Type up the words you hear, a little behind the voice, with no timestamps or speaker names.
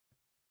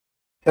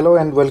Hello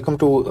and welcome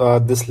to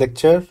this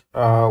lecture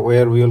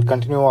where we will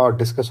continue our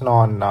discussion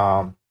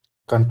on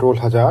control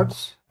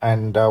hazards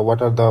and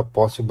what are the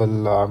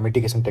possible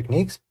mitigation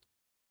techniques.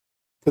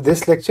 So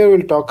this lecture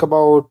will talk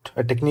about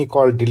a technique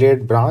called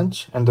delayed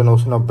branch and the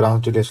notion of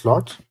branch delay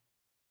slots.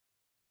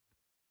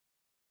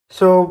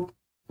 So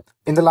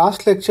in the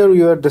last lecture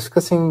we were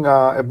discussing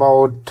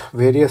about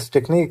various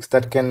techniques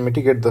that can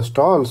mitigate the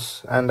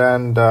stalls,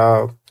 and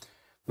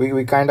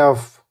we kind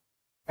of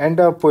end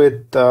up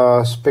with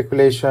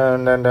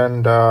speculation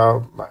and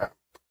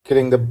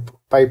killing the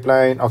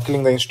pipeline or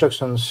killing the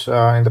instructions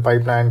in the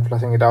pipeline,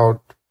 flushing it out,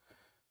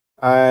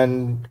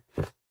 and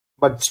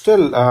but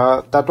still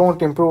that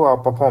won't improve our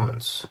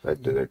performance, right?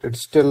 It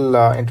still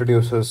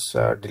introduces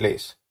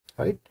delays,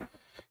 right?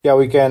 Yeah,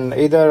 we can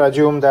either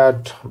assume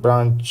that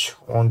branch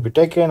won't be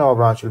taken or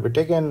branch will be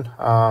taken,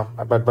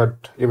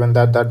 but even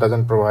that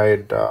doesn't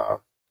provide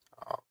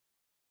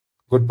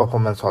good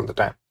performance all the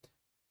time.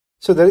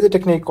 So there is a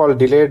technique called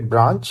delayed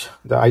branch.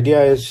 The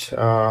idea is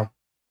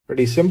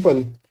pretty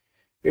simple.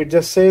 It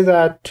just says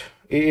that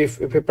if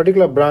a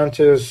particular branch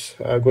is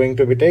going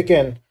to be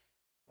taken,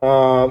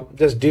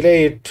 just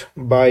delay it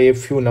by a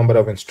few number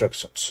of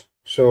instructions.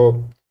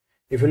 So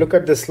if you look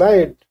at the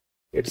slide,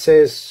 it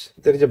says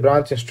there is a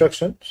branch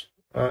instruction.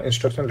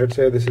 Let's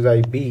say this is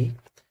IB,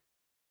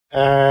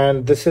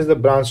 and this is the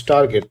branch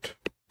target,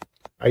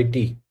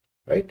 IT,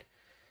 right?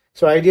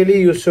 So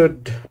ideally you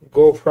should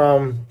go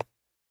from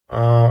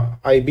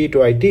IB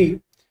to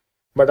IT,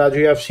 but as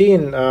we have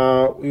seen,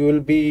 you will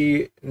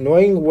be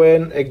knowing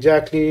when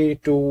exactly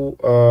to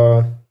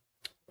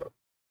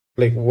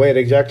where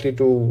exactly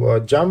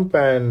to jump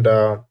and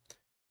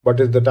what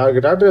is the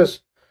target address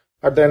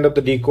at the end of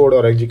the decode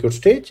or execute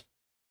stage.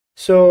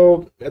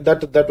 So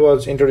that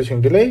was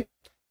introducing delay.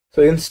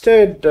 So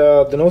instead,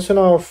 the notion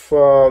of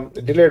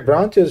delayed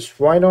branch is,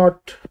 why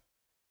not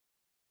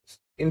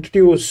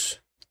introduce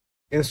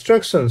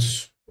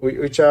instructions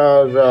which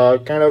are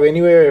kind of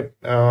anyway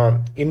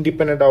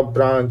independent of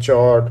branch,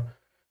 or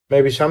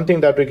maybe something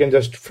that we can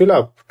just fill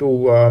up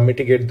to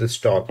mitigate the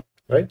stall,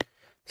 right?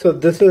 So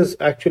this is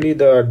actually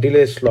the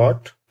delay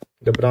slot,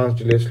 the branch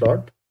delay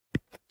slot.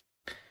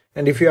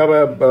 And if you have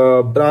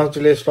a branch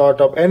delay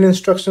slot of n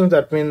instructions,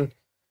 that means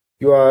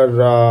you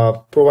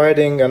are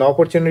providing an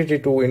opportunity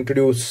to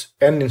introduce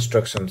n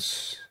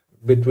instructions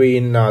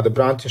between the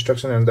branch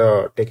instruction and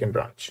the taken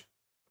branch,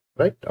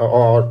 right?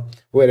 Or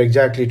where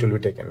exactly it will be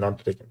taken, not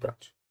the taken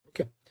branch.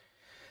 Okay.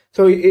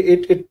 So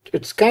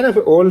it's kind of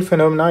an old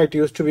phenomena. It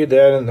used to be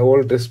there in the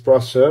old RISC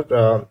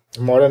processor.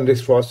 Modern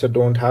RISC processor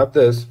don't have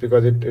this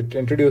because it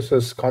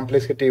introduces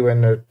complexity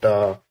when it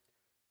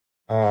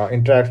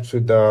interacts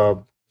with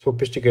the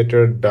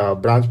sophisticated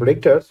branch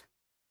predictors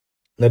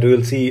that we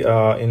will see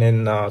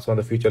in some of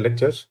the future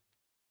lectures.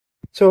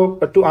 So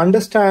to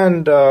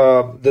understand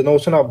the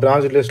notion of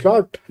branch delay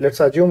slot,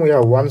 let's assume we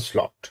have one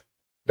slot.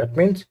 That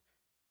means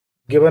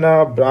given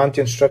a branch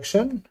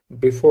instruction,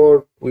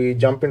 before we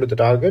jump into the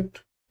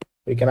target,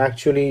 we can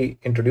actually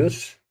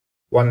introduce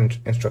one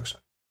instruction.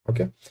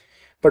 Okay.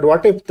 But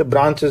what if the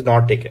branch is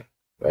not taken,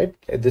 right?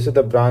 This is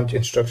the branch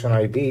instruction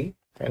IB,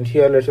 and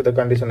here let's say the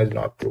condition is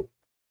not true.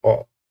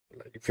 Or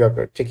if you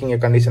are checking a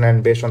condition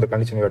and based on the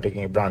condition you are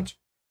taking a branch,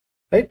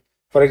 right?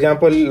 For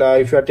example,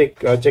 if you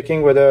are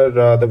checking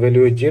whether the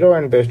value is 0,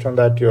 and based on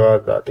that you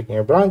are taking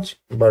a branch,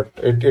 but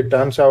it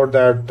turns out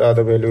that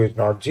the value is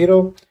not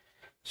 0.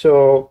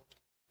 So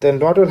then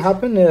what will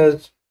happen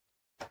is,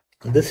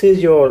 this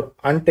is your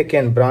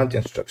untaken branch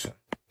instruction,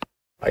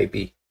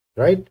 IB,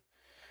 right?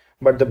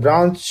 But the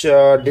branch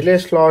delay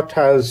slot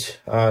has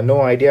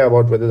no idea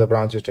about whether the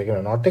branch is taken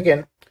or not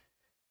taken.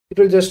 It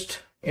will just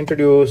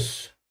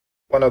introduce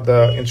one of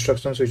the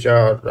instructions which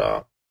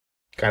are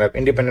kind of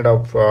independent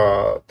of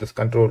this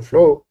control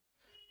flow,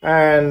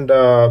 and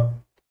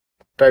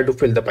try to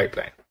fill the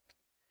pipeline.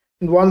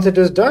 And once it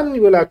is done,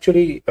 you will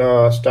actually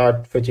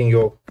start fetching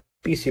your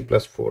PC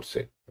plus 4,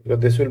 say. So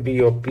this will be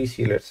your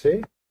PC, let's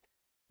say.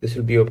 This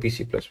will be your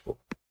PC plus 4.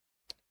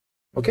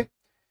 Okay.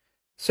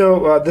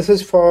 So this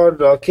is for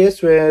a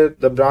case where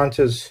the branch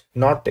is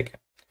not taken.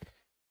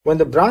 When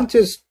the branch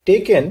is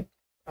taken,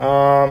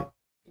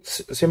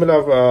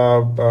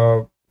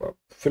 similar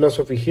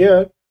philosophy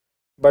here,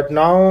 but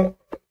now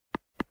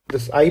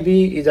this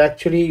IB is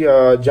actually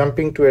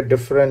jumping to a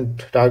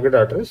different target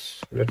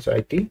address, let's say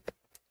IT.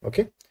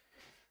 Okay.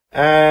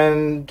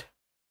 And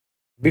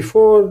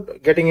before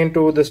getting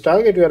into this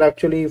target, we are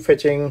actually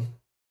fetching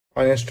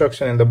an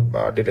instruction in the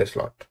delay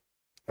slot.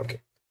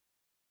 Okay.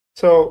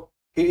 So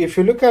if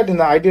you look at in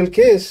the ideal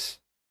case,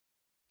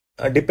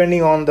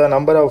 depending on the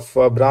number of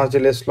branch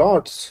delay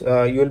slots,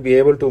 you will be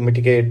able to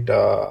mitigate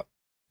the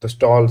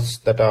stalls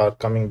that are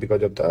coming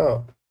because of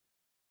the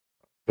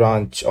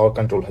branch or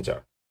control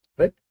hazard,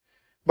 right?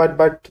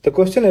 But the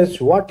question is,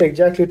 what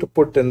exactly to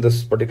put in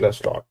this particular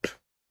slot?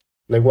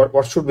 Like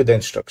what should be the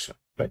instruction,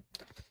 right?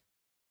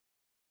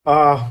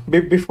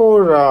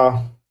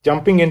 Before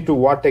jumping into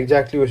what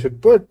exactly we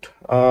should put,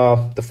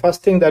 the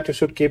first thing that you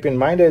should keep in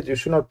mind is you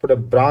should not put a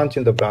branch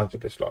in the branch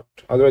delay slot.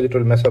 Otherwise, it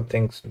will mess up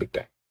things big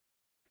time.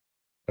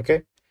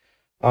 Okay.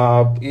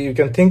 You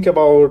can think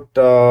about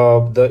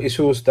the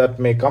issues that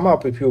may come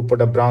up if you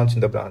put a branch in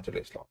the branch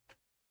delay slot.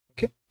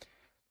 Okay.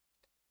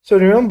 So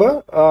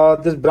remember,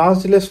 these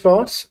branch delay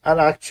slots are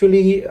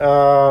actually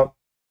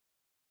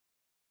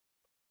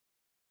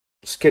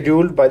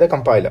scheduled by the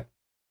compiler.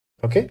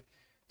 Okay.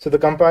 So the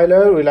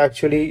compiler will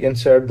actually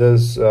insert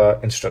these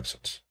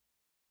instructions.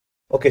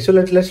 Okay. So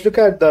let's look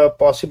at the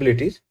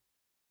possibilities.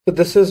 So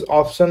this is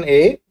option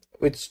A,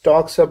 which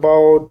talks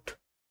about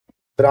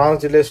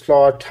branch delay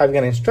slot having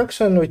an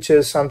instruction which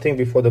is something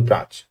before the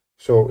branch.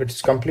 So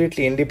it's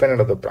completely independent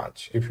of the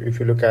branch. If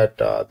you look at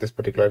this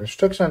particular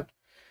instruction,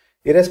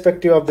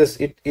 irrespective of this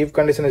if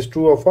condition is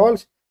true or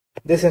false,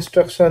 this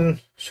instruction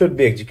should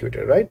be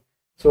executed, right?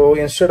 So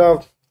instead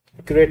of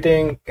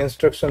creating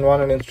instruction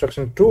 1 and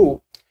instruction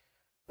 2,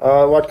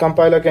 what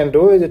compiler can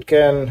do is it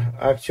can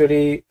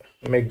actually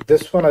make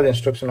this one as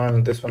instruction 1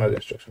 and this one as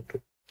instruction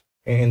 2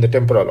 in the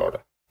temporal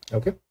order.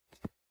 Okay.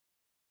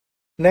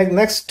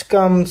 Next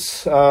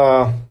comes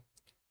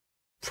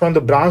from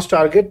the branch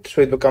target.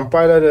 So if the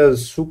compiler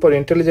is super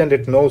intelligent,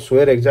 it knows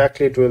where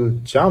exactly it will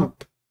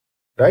jump,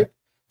 right?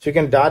 So you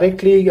can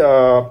directly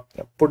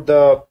put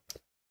the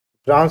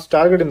branch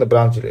target in the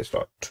branch delay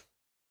slot.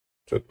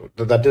 So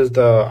that is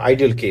the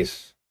ideal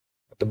case,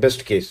 the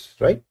best case,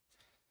 right?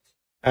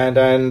 And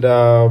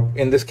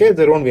in this case,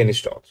 there won't be any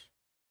stalls,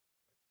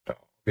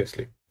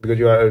 obviously, because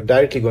you are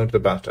directly going to the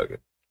branch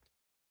target.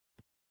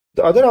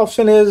 The other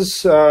option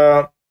is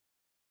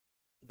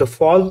the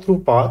fall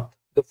through path.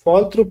 The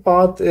fall through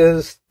path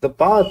is the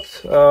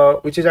path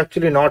which is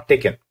actually not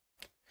taken.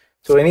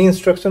 So any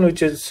instruction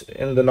which is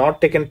in the not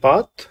taken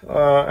path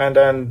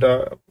and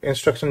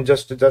instruction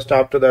just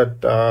after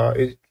that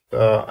is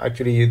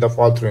actually the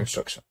fall through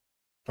instruction.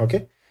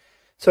 Okay.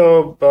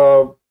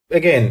 So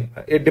again,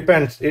 it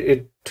depends.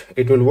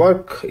 It will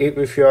work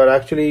if you are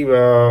actually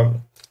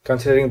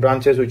considering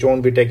branches which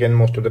won't be taken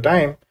most of the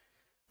time.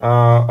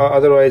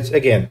 Otherwise,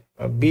 again,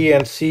 B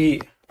and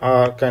C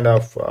are kind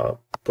of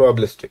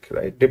probabilistic,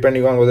 right?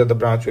 Depending on whether the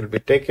branch will be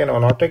taken or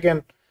not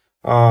taken,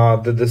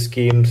 the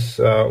schemes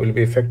will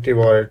be effective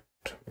or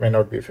it may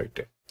not be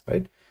effective,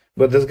 right?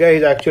 But this guy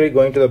is actually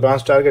going to the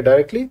branch target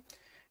directly.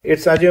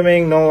 It's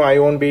assuming, no, I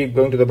won't be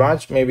going to the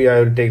branch. Maybe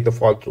I will take the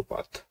fall through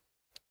path.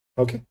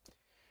 Okay.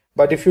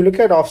 But if you look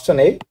at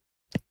option A,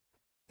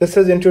 this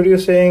is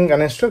introducing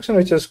an instruction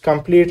which is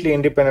completely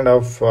independent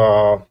of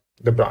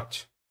the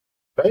branch,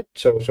 right?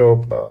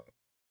 So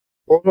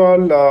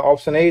overall,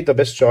 option A is the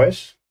best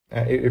choice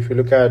if you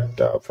look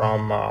at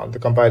from the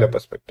compiler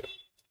perspective.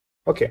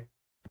 Okay.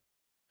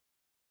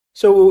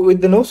 So with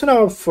the notion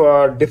of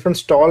different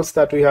stalls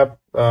that we have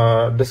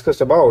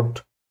discussed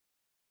about,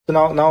 so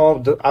now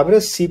the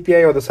average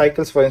CPI or the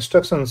cycles for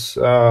instructions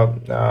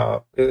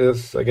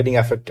is getting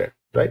affected,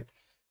 right?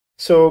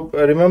 So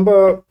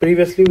remember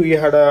previously we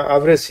had an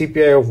average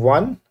CPI of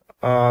 1.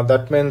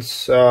 That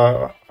means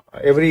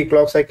every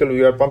clock cycle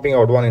we are pumping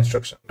out one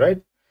instruction,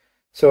 right?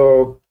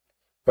 So,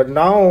 but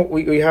now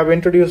we have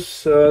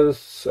introduced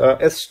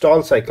S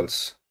stall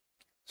cycles.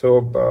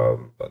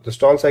 So the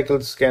stall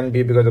cycles can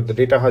be because of the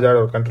data hazard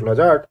or control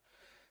hazard.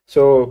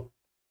 So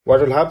what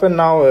will happen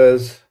now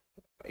is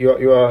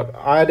you are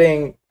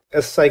adding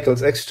S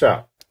cycles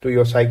extra to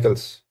your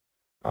cycles.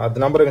 The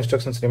number of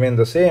instructions remain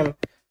the same.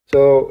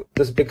 So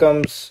this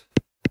becomes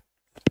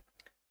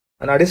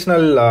an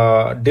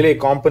additional delay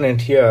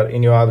component here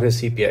in your average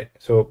CPI.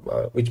 So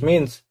which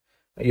means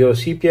your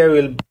CPI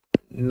will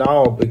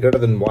now be greater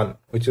than 1,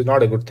 which is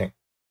not a good thing,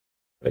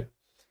 right?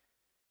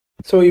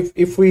 So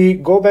if we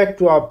go back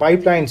to our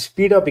pipeline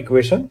speed up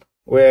equation,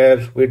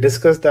 where we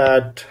discussed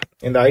that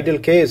in the ideal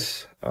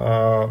case,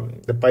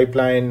 the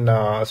pipeline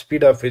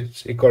speed up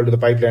is equal to the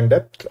pipeline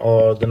depth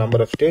or the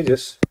number of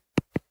stages,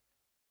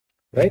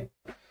 right?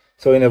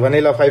 So in a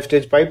vanilla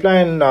 5-stage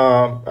pipeline,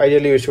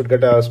 ideally we should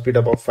get a speed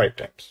up of 5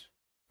 times,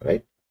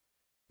 right?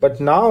 But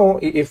now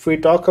if we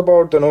talk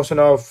about the notion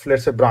of,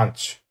 let's say,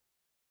 branch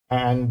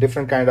and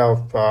different kind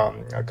of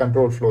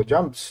control flow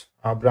jumps,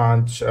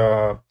 branch,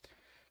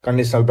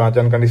 conditional branch,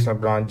 unconditional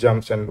branch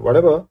jumps and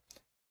whatever.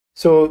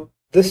 So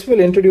this will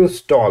introduce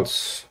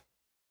stalls,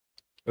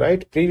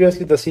 right?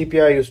 Previously the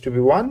CPI used to be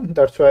 1.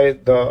 That's why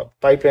the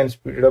pipeline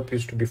speed up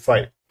used to be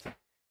 5.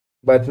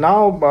 But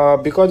now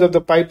because of the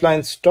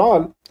pipeline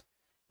stall,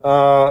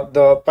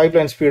 the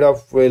pipeline speed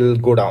up will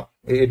go down.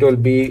 It will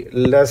be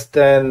less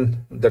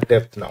than the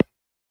depth now.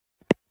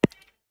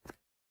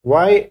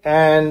 Why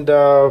and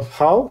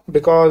how?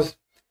 Because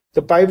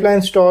the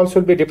pipeline stalls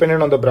will be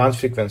dependent on the branch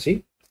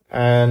frequency,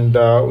 and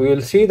we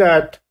will see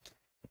that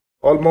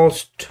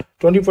almost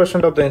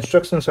 20% of the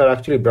instructions are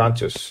actually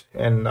branches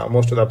in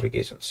most of the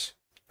applications.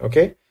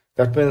 Okay,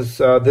 that means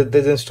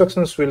these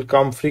instructions will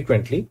come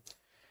frequently,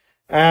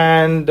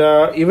 and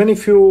even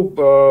if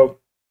you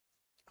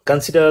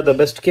consider the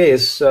best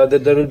case,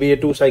 that there will be a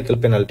 2-cycle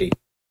penalty,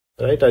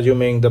 right?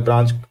 Assuming the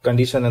branch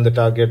condition and the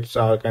targets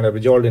are kind of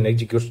resolved in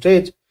execute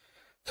stage.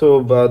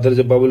 So there is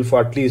a bubble for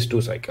at least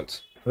 2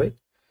 cycles, right?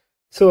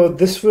 So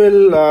this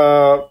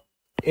will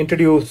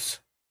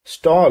introduce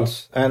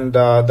stalls, and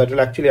that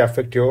will actually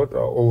affect your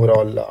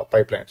overall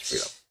pipeline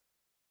speed up.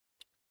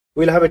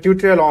 We'll have a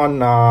tutorial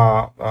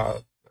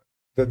on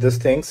these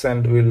things,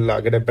 and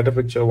we'll get a better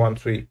picture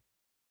once we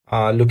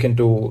look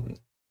into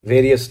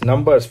various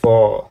numbers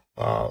for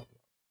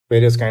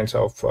various kinds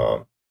of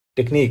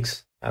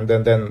techniques, and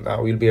then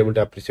we'll be able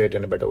to appreciate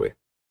in a better way.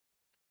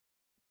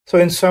 So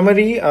in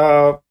summary,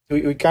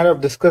 we kind of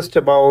discussed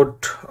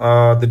about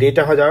the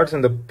data hazards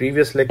in the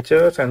previous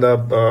lectures and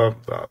the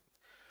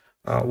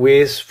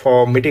ways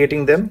for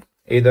mitigating them,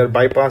 either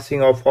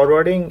bypassing or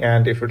forwarding,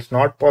 and if it's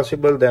not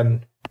possible,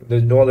 then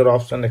there's no other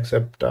option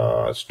except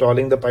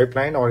stalling the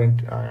pipeline or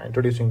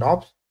introducing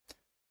knobs.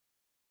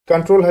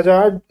 Control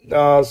hazard,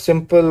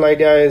 simple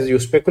idea is you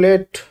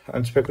speculate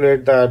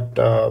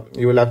that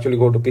you will actually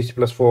go to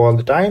PC+4 all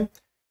the time,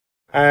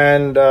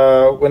 and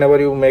whenever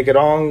you make a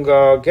wrong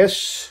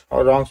guess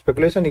or wrong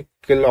speculation, you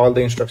kill all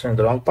the instructions in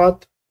the wrong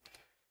path.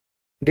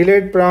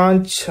 Delayed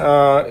branch is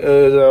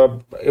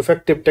an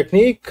effective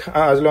technique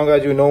as long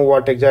as you know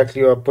what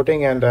exactly you are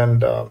putting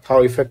and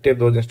how effective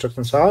those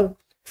instructions are.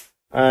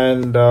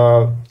 And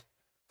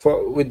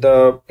with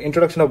the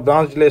introduction of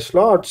branch delay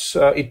slots,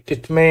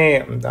 it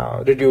may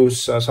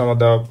reduce some of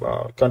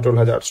the control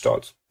hazard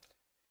stalls.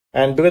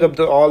 And because of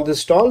all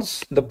these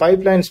stalls, the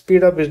pipeline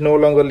speed up is no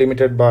longer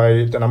limited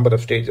by the number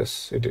of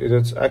stages. It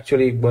is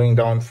actually going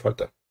down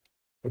further.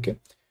 Okay.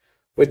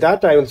 With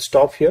that, I will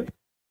stop here.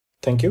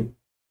 Thank you.